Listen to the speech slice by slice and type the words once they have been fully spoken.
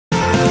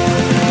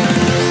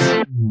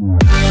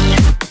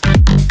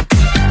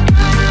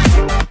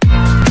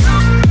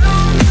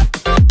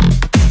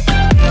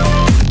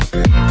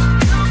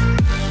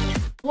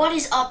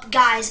up,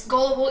 guys?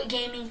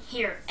 GullibleGaming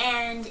here,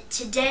 and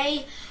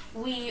today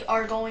we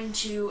are going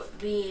to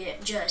be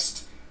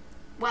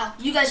well,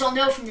 you guys all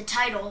know from the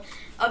title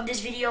of this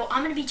video,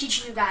 I'm going to be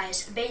teaching you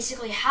guys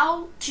basically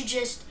how to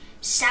just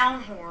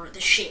SoundWhore the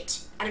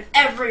shit out of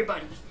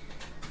everybody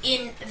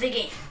in the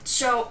game.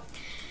 So,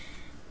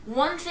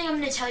 one thing I'm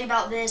going to tell you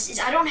about this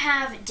is I don't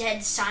have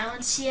dead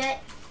silence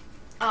yet.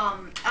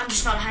 I'm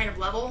just not a high enough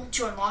level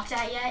to unlock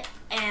that yet,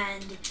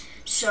 and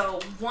so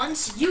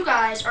once you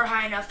guys are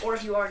high enough, or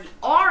if you already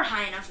are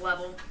high enough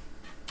level,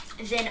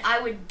 then I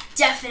would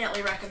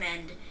definitely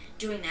recommend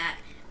doing that.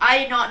 I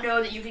did not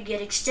know that you could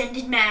get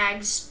extended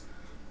mags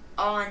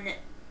on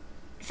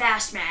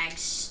fast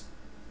mags.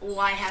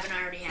 Why haven't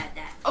I already had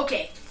that?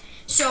 Okay,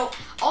 so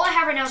all I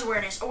have right now is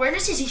awareness.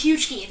 Awareness is a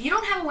huge key. If you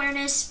don't have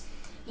awareness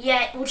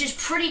yet, which is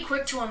pretty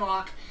quick to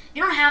unlock, if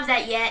you don't have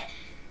that yet,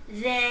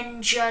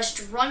 then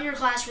just run your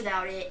class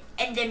without it,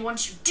 and then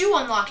once you do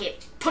unlock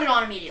it, put it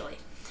on immediately.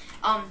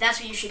 That's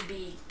what you should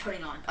be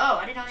putting on. Oh,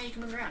 I didn't know you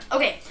can move around.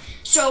 Okay,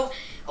 so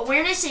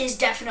awareness is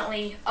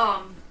definitely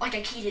like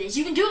a key to this.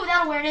 You can do it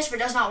without awareness, but it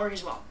does not work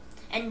as well.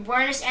 And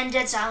awareness and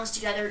dead silence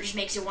together just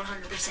makes it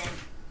 100%.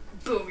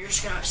 Boom, you're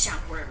just gonna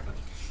SoundWhore everybody.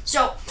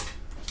 So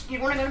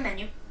you're gonna go to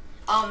menu.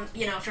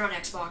 You know, if you're on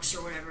Xbox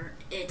or whatever,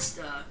 it's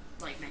the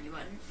menu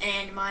button.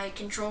 And my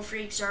control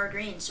freaks are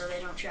green, so they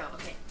don't show.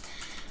 Okay.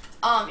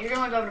 You're gonna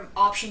wanna go to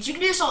options. You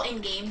can do this all in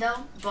game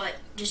though, but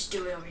just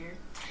do it over here.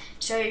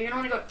 So you're gonna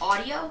wanna go to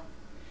audio.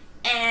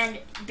 And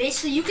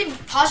basically, you can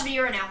pause the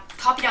video right now,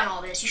 copy down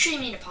all this. You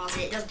shouldn't even need to pause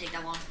it. It doesn't take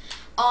that long.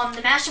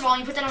 The master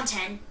volume, put that on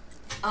 10.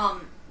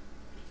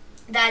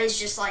 That is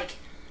just like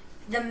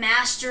the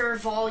master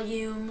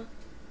volume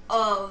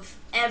of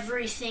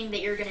everything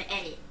that you're going to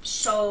edit.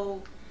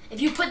 So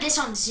if you put this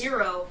on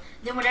 0,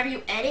 then whatever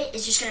you edit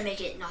is just going to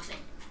make it nothing.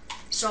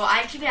 So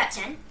I'd keep it at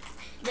 10.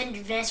 Then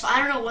advanced, I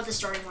don't know what the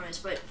starting one is,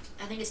 but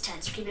I think it's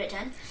 10, so keep it at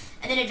 10.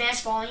 And then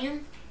advanced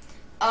volume.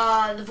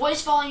 The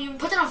voice volume,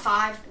 put that on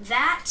 5.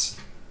 That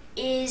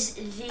is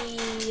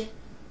the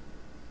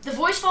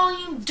voice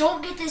volume.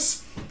 Don't get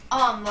this,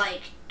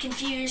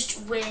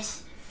 confused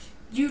with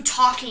you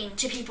talking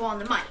to people on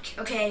the mic,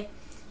 okay?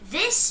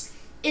 This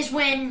is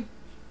when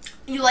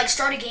you,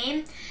 start a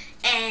game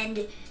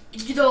and,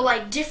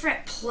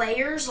 different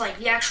players,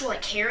 the actual,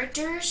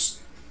 characters,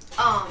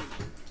 I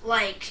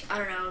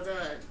don't know,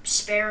 the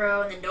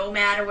Sparrow and the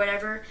Nomad or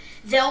whatever,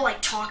 they'll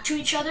this to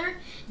each other.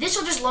 This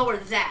will just lower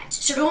that.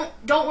 So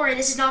don't worry,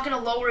 this is not going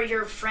to lower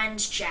your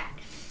friend's chat.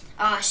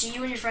 So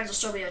you and your friends will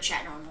still be able to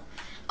chat normal.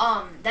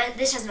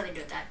 This has nothing to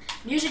do with that.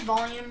 Music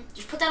volume,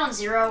 just put that on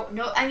 0.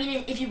 No, I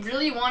mean, if you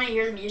really want to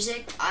hear the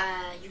music,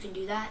 you can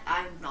do that.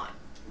 I'm not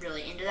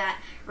really into that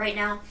right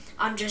now.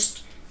 I'm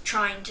just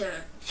trying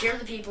to hear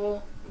the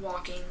people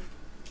walking,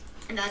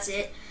 and that's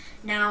it.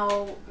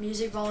 Now,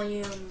 music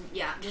volume,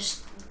 yeah,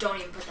 just don't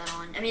even put that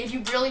on. I mean, if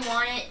you really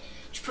want it,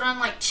 just put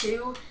on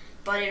 2,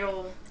 but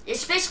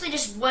it's basically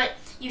just what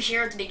you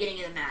hear at the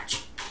beginning of the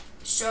match.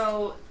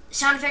 So,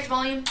 sound effect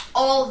volume,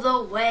 all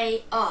the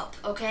way up,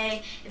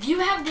 okay? If you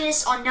have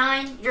this on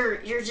 9, you're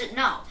just,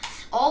 no,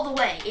 all the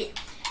way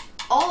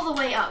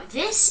up.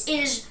 This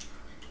is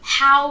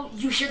how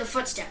you hear the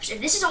footsteps. If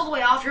this is all the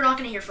way off, you're not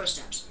gonna hear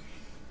footsteps.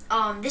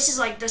 This is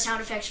the sound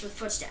effects for the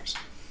footsteps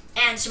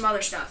and some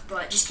other stuff,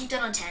 but just keep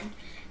that on 10.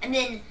 And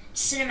then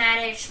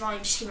cinematics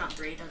volume, just keep it on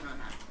 3, it doesn't really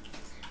matter.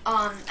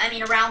 I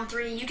mean, around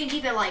 3, you can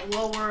keep it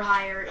lower,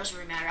 higher, it doesn't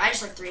really matter. I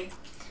just like 3.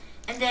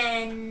 And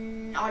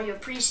then audio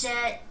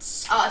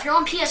presets. If you're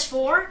on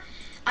PS4,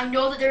 I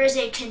know that there is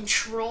a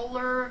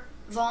controller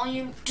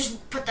volume.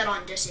 Just put that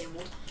on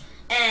disabled.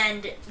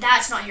 And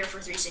that's not here for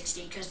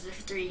 360 because the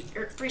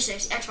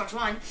 360 Xbox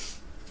One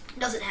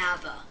doesn't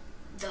have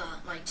the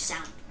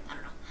sound. I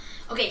don't know.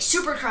 Okay,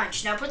 Super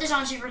Crunch. Now put this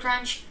on Super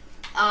Crunch.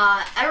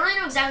 I don't really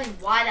know exactly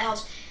why that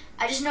helps.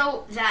 I just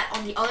know that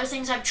on the other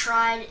things I've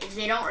tried,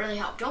 they don't really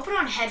help. Don't put it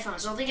on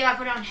headphones. Don't think if I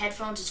put it on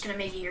headphones, it's going to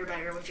make you hear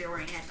better if you're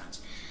wearing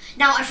headphones.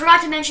 Now, I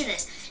forgot to mention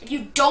this. If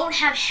you don't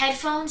have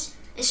headphones,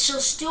 it will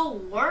still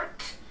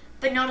work,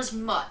 but not as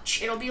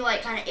much. It'll be,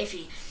 kind of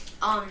iffy.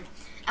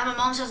 At my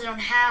mom's house, I don't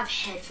have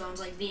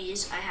headphones like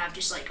these. I have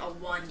just, a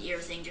one-ear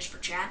thing just for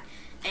chat,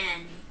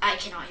 and I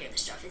cannot hear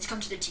this stuff. It's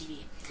comes to the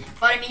TV.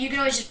 But, I mean, you can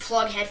always just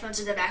plug headphones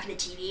to the back of the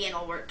TV, and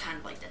it'll work kind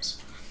of like this.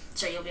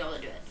 So you'll be able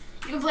to do it.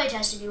 You can play a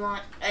test if you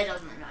want. It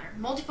doesn't really matter.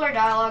 Multiplayer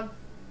dialogue,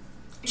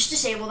 just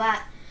disable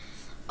that.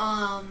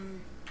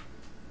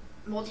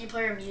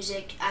 Multiplayer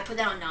music, I put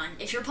that on none.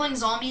 If you're playing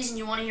zombies and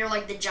you want to hear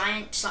the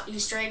giant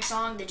Easter egg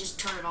song, then just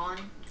turn it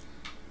on.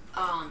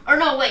 Or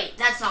no, wait,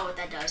 that's not what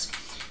that does.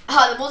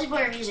 The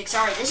multiplayer music,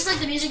 sorry. This is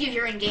the music you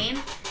hear in game,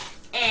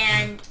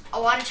 and a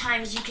lot of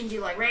times you can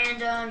do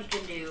random, you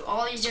can do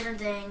all these different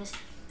things,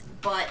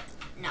 but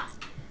no.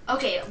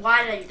 Okay,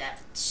 why did I do that?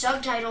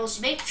 Subtitles,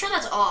 make sure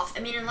that's off.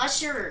 I mean,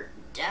 unless you're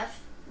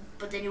deaf,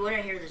 but then you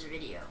wouldn't hear this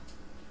video.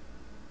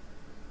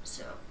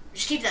 So,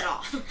 just keep that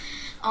off.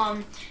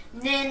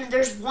 Then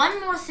there's one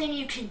more thing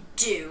you can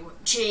do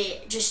to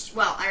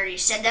well, I already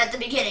said that at the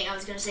beginning, I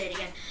was going to say it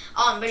again.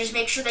 But just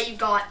make sure that you've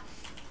got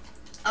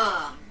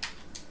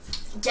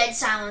dead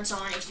silence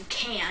on if you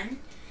can,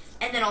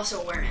 and then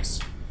also awareness.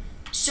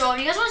 So if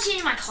you guys want to see any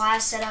of my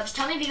class setups,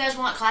 tell me if you guys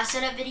want class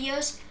setup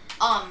videos.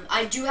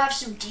 I do have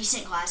some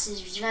decent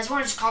classes. If you guys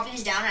want to just copy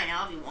these down right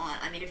now if you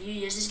want. I mean, if you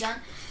use this gun,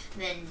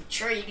 then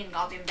sure, you can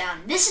copy them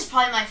down. This is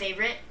probably my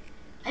favorite.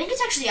 I think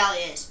it's actually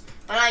Ali's,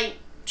 but I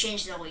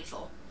changed the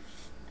lethal.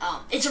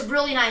 It's a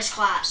really nice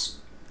class.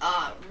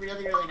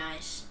 Really, really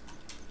nice.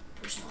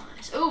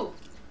 Personalized. Ooh.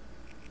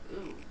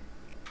 Ooh.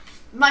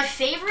 My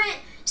favorite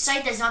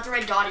sight that's not the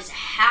red dot is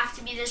have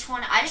to be this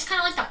one. I just kind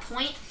of like the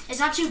point. It's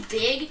not too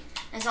big.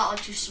 And it's not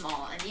like too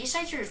small. And these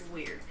sights are just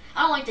weird.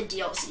 I don't like the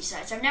DLC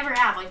sights. I've never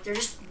have. Like, they're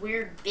just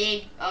weird,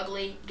 big,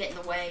 ugly, get in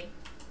the way.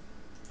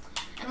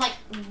 And like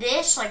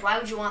this, like, why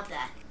would you want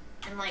that?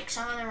 And like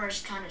some of them are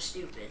just kind of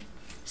stupid.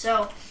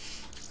 So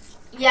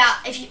yeah,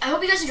 I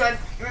hope you guys enjoyed.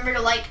 Remember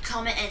to like,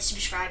 comment, and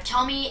subscribe.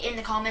 Tell me in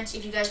the comments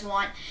if you guys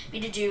want me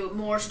to do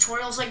more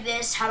tutorials like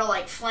this, how to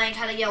like flank,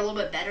 how to get a little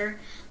bit better.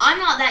 I'm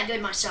not that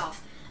good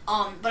myself,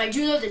 but I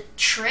do know the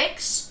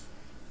tricks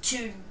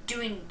to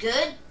doing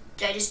good.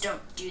 I just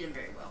don't do them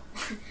very well.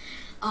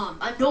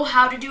 I know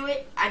how to do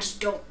it, I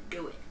just don't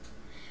do it.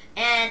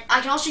 And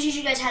I can also teach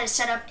you guys how to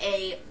set up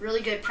a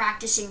really good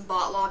practicing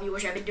bot lobby,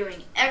 which I've been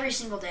doing every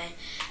single day,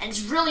 and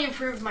it's really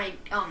improved my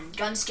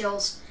gun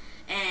skills.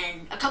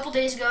 And a couple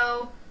days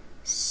ago,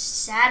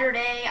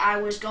 Saturday, I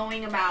was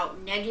going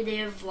about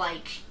negative,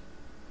 like,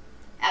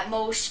 at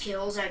most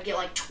kills, I'd get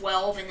like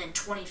 12 and then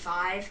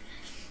 25.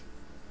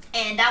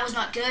 And that was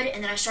not good,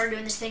 and then I started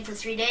doing this thing for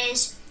 3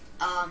 days,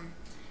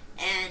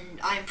 and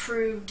I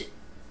improved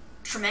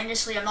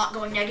tremendously. I'm not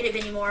going negative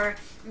anymore.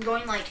 I'm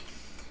going like,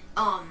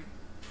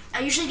 I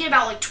usually get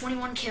about like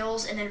 21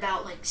 kills and then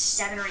about like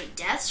 7 or 8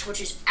 deaths,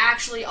 which is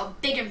actually a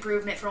big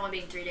improvement for only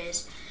being 3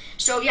 days.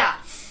 So yeah,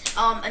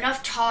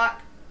 enough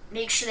talk.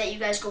 Make sure that you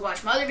guys go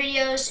watch my other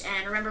videos,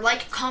 and remember,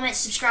 like, comment,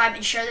 subscribe,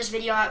 and share this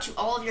video out to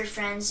all of your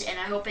friends, and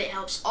I hope it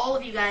helps all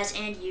of you guys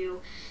and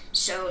you.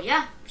 So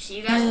yeah, see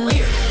you guys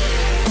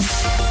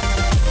later.